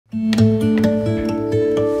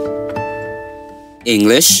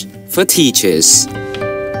English for Teachers.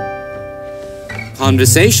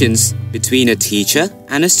 Conversations between a teacher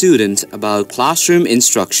and a student about classroom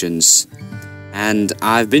instructions. And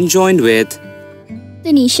I've been joined with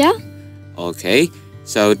Tanisha. Okay,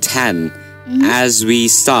 so 10. As we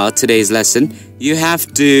start today's lesson, you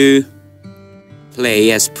have to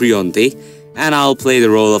play as Priyonti and I'll play the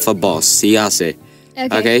role of a boss, Yeasir.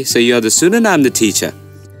 Okay, so you're the student, I'm the teacher.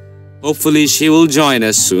 Hopefully she will join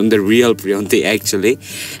us soon, the real Priyonti actually.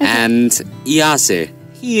 And Yeasir,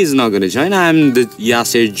 he is not going to join, I'm the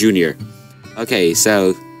Yeasir Junior. Okay,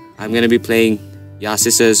 so I'm going to be playing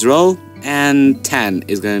Yeasir sir's role and 10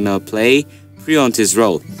 is going to play Priyonti's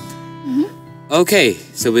role. Okay,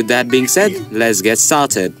 so with that being said, let's get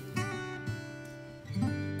started.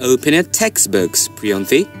 Open your textbooks,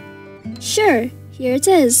 Priyonti. Sure, here it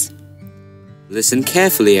is. Listen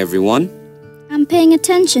carefully, everyone. I'm paying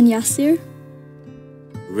attention, Yeasir.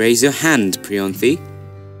 Raise your hand, Priyonti.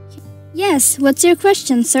 Yes, what's your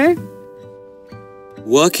question, sir?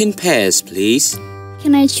 Work in pairs, please.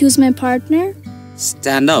 Can I choose my partner?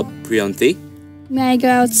 Stand up, Priyonti. May I go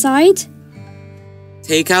outside?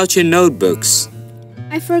 Take out your notebooks.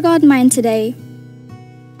 I forgot mine today.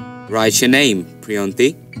 Write your name,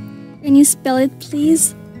 Priyonti. Can you spell it,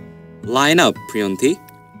 please? Line up, Priyonti.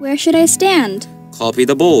 Where should I stand? Copy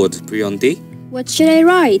the board, Priyonti. What should I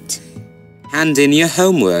write? Hand in your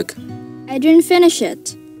homework. I didn't finish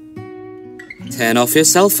it. Turn off your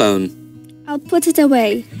cell phone. I'll put it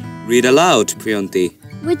away. Read aloud, Priyonti.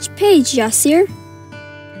 Which page, Yeasir?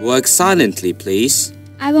 Work silently, please.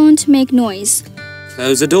 I won't make noise.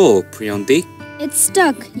 Close the door, Priyonti. It's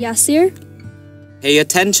stuck, Yeasir. Pay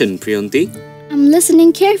attention, Priyonti. I'm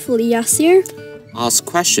listening carefully, Yeasir. Ask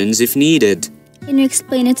questions if needed. Can you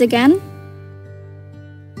explain it again?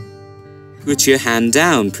 Put your hand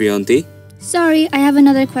down, Priyonti. Sorry, I have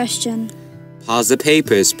another question. Pass the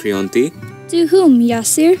papers, Priyonti. To whom,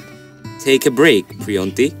 Yeasir? Take a break,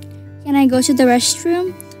 Priyonti. Can I go to the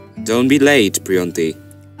restroom? Don't be late, Priyonti.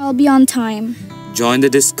 I'll be on time. Join the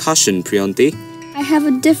discussion, Priyonti. I have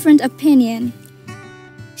a different opinion.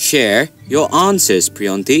 Share your answers,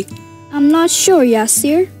 Priyonti. I'm not sure,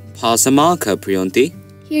 Yeasir. Pass a marker, Priyonti.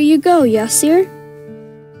 Here you go, Yeasir.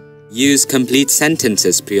 Use complete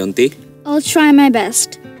sentences, Priyonti. I'll try my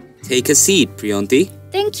best. Take a seat, Priyonti.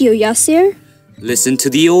 Thank you, Yeasir. Listen to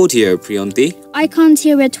the audio, Priyonti. I can't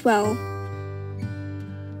hear it well.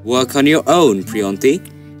 Work on your own, Priyonti.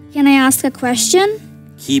 Can I ask a question?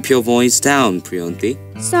 Keep your voice down, Priyonti.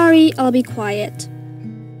 Sorry, I'll be quiet.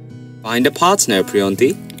 Find a partner,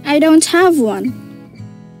 Priyonti. I don't have one.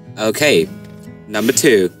 Okay, number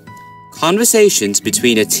 2. Conversations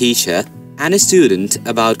between a teacher and a student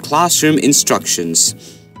about classroom instructions.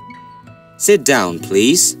 Sit down,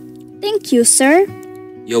 please. Thank you, sir.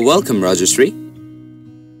 You're welcome, Rajashree.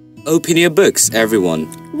 Open your books, everyone.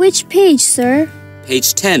 Which page, sir?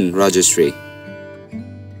 Page 10, Rajashree.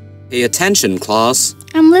 Pay attention, class.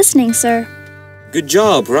 I'm listening, sir. Good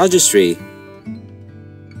job, Rajashree.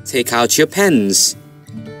 Take out your pens.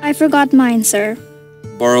 I forgot mine, sir.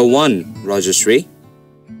 Borrow one, Rajashree.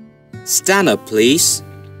 Stand up, please.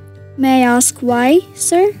 May I ask why,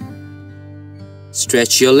 sir?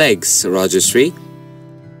 Stretch your legs, Rajashree.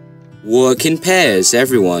 Work in pairs,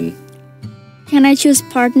 everyone. Can I choose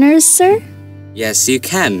partners, sir? Yes, you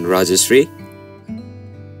can, Rajashree.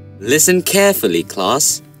 Listen carefully,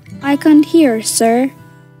 class. I can't hear, sir.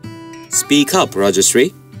 Speak up,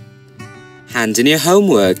 Rajashree. Hand in your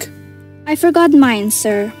homework. I forgot mine,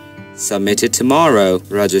 sir. Submit it tomorrow,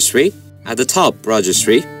 Rajashree. At the top,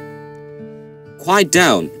 Rajashree. Quiet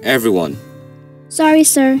down, everyone. Sorry,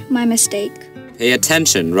 sir, my mistake. Pay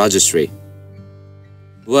attention, Rajashree.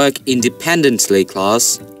 Work independently,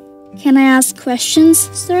 class. Can I ask questions,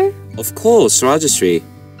 sir? Of course, Rajashree.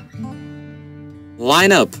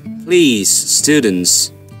 Line up, please,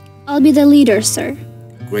 students. I'll be the leader, sir.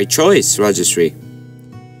 Great choice, Rajashree.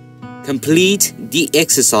 Complete the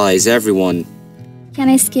exercise, everyone. Can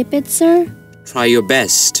I skip it, sir? Try your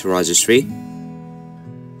best, Rajashree.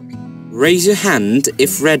 Raise your hand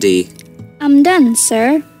if ready. I'm done,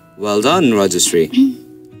 sir. Well done, Rajashree.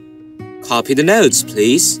 Copy the notes,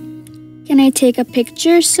 please. Can I take a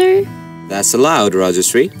picture, sir? That's allowed,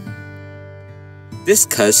 Rajashree.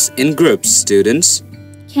 Discuss in groups, students.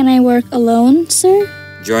 Can I work alone, sir?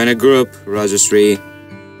 Join a group, Rajashree.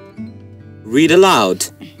 Read aloud,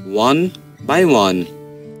 one by one.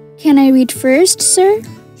 Can I read first, sir?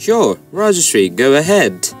 Sure, Rajashree, go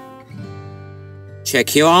ahead.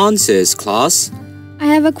 Check your answers, class. I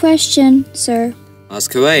have a question, sir.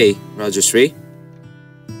 Ask away, Rajashree.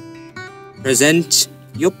 Present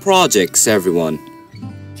Your projects, everyone.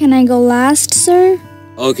 Can I go last, sir?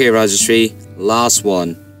 Okay, Rajashri, last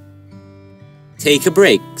one. Take a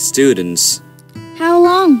break, students. How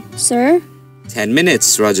long, sir? 10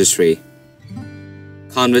 minutes, Rajashri.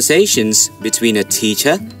 Conversations between a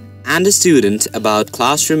teacher and a student about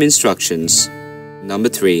classroom instructions. Number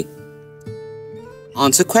 3.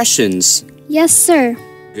 Answer questions. Yes, sir.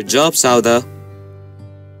 Good job, Sauda.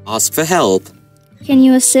 Ask for help. Can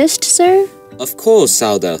you assist, sir? Of course,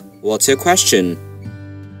 Sauda. What's your question?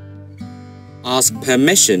 Ask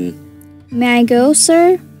permission. May I go,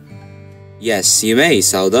 sir? Yes, you may,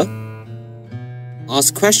 Sauda.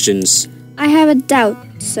 Ask questions. I have a doubt,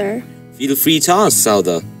 sir. Feel free to ask,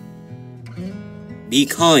 Sauda. Be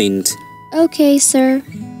kind. Okay, sir.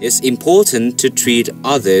 It's important to treat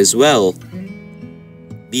others well.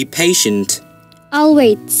 Be patient. I'll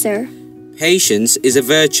wait, sir. Patience is a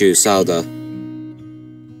virtue, Sauda.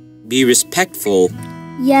 Be respectful.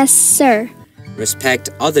 Yes, sir. Respect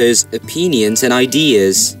others' opinions and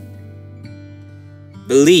ideas.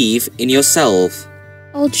 Believe in yourself.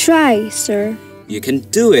 I'll try, sir. You can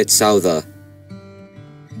do it, Sauda.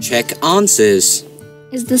 Check answers.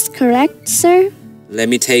 Is this correct, sir? Let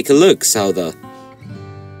me take a look, Sauda.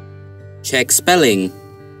 Check spelling.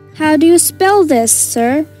 How do you spell this,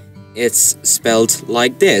 sir? It's spelled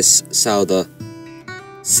like this, Sauda.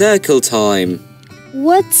 Circle time.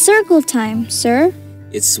 What's circle time, sir?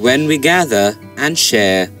 It's when we gather and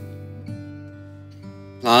share.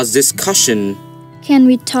 Class discussion. Can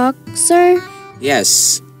we talk, sir?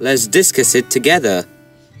 Yes, let's discuss it together.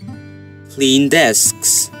 Clean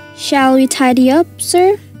desks. Shall we tidy up,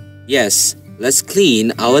 sir? Yes, let's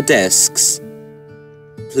clean our desks.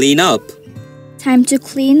 Clean up. Time to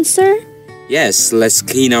clean, sir? Yes, let's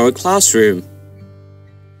clean our classroom.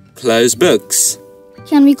 Close books.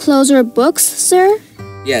 Can we close our books, sir?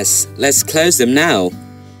 Yes, let's close them now.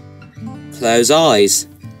 Close eyes.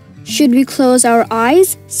 Should we close our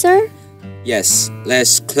eyes, sir? Yes,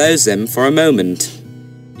 let's close them for a moment.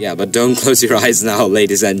 Yeah, but don't close your eyes now,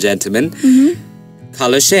 ladies and gentlemen.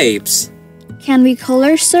 Color shapes. Can we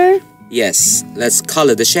color, sir? Yes, let's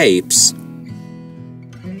color the shapes.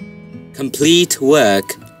 Complete work.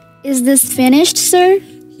 Is this finished, sir?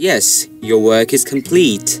 Yes, your work is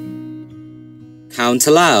complete. Count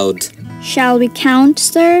aloud. Shall we count,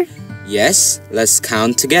 sir? Yes, let's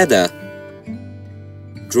count together.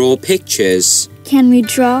 Draw pictures. Can we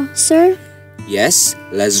draw, sir? Yes,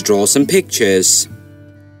 let's draw some pictures.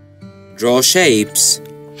 Draw shapes.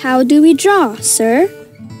 How do we draw, sir?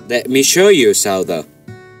 Let me show you, Sauda.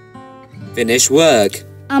 Finish work.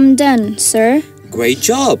 I'm done, sir. Great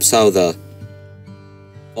job, Sauda.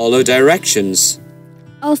 Follow directions.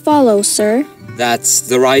 I'll follow, sir. That's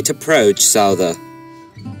the right approach, Sauda.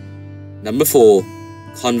 Number 4.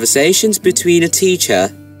 Conversations between a teacher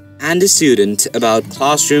and a student about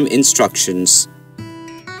classroom instructions.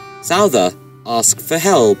 Sauda, ask for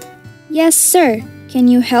help. Yes, sir. Can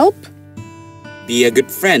you help? Be a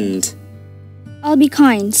good friend. I'll be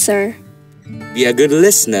kind, sir. Be a good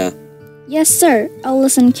listener. Yes, sir. I'll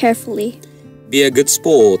listen carefully. Be a good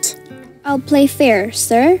sport. I'll play fair,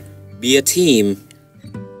 sir. Be a team.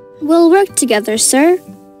 We'll work together, sir.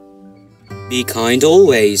 Be kind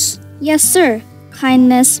always. Yes, sir.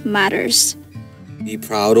 Kindness matters. Be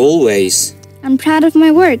proud always. I'm proud of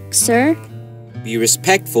my work, sir. Be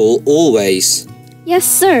respectful always. Yes,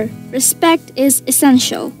 sir. Respect is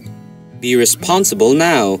essential. Be responsible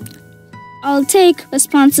now. I'll take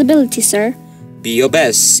responsibility, sir. Be your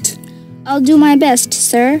best. I'll do my best,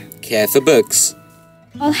 sir. Care for books.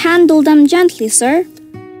 I'll handle them gently, sir.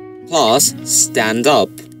 Class, stand up.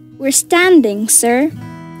 We're standing, sir.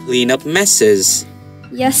 Clean up messes.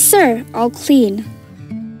 Yes, sir. I'll clean.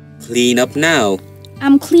 Clean up now.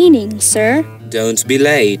 I'm cleaning, sir. Don't be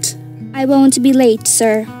late. I won't be late,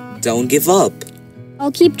 sir. Don't give up.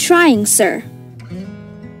 I'll keep trying, sir.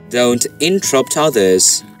 Don't interrupt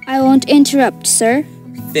others. I won't interrupt, sir.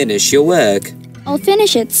 Finish your work. I'll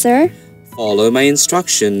finish it, sir. Follow my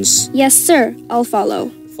instructions. Yes, sir. I'll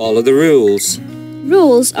follow. Follow the rules.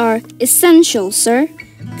 Rules are essential, sir.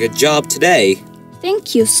 Good job today.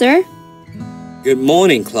 Thank you, sir. Good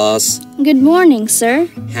morning, class. Good morning, sir.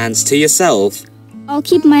 Hands to yourself. I'll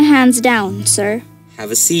keep my hands down, sir.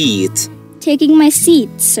 Have a seat. Taking my seat,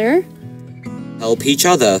 sir. Help each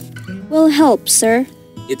other. Will help, sir.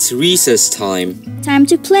 It's recess time. Time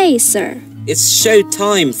to play, sir. It's show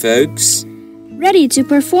time, folks. Ready to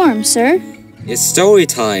perform, sir. It's story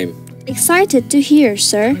time. Excited to hear,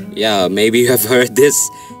 sir. Yeah, maybe you have heard this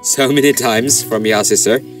so many times from Yeasir,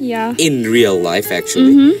 sir. Yeah. In real life,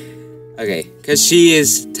 actually. Okay, because she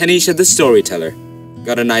is Tanisha the storyteller.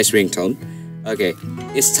 Got a nice ringtone. Okay,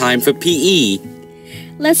 it's time for PE.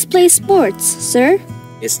 Let's play sports, sir.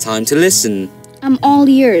 It's time to listen. I'm all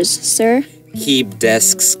ears, sir. Keep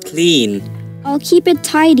desks clean. I'll keep it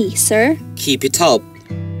tidy, sir. Keep it up.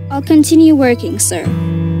 I'll continue working, sir.